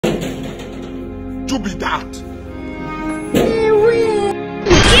juju be that?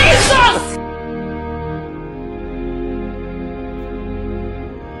 Jesus!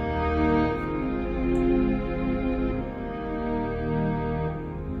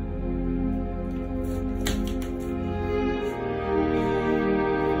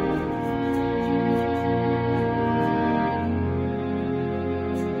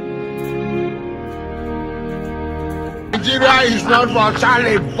 Nigeria is not for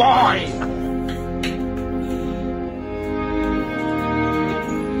Charlie boy.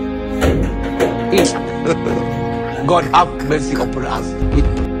 God have mercy upon us.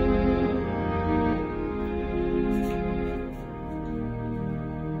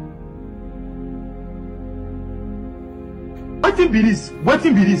 Wetin be this?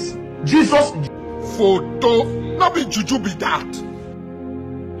 Wetin be this? Jesus. Photo, not be juju be that.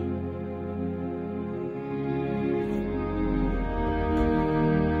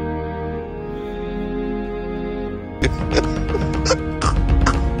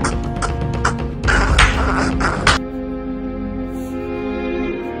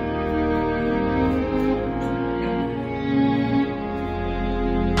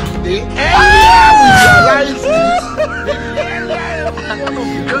 The earlier we realize this, the earlier everyone of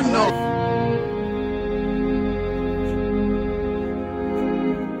you don't know.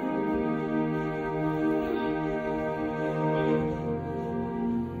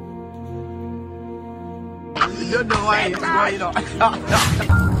 You don't know why it's going on.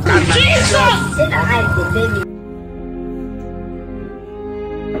 Jesus!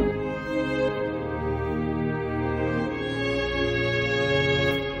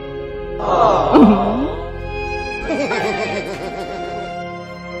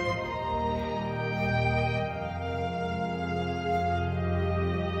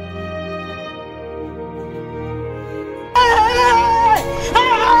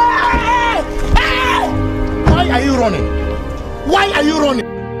 Why are you running? Why are you running?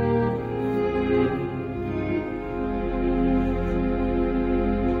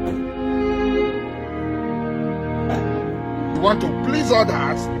 You want to please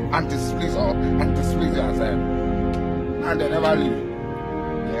others and displease yourself. And they never leave you.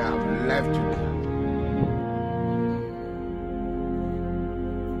 They have left you there.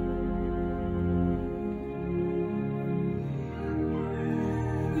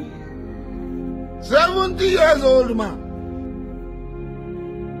 "70 years old man.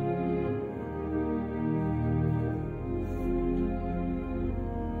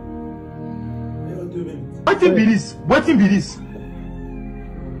 Wetin be this? Wetin be this?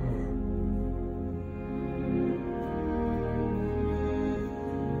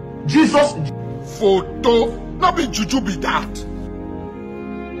 Jesus. Photo, not be juju be that.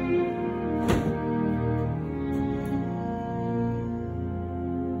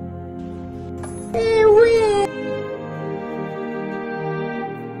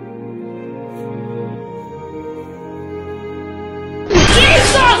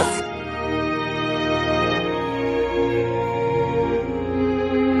 Jesus!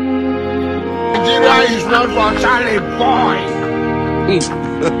 Nigeria is not for Charlie boy.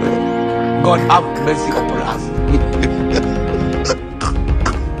 God have mercy upon us.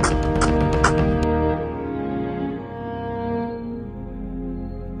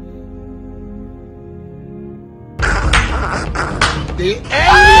 The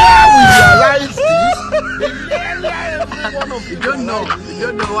earlier we realize this, the earlier everyone of you You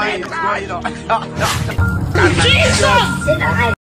don't know why it's going on. Jesus!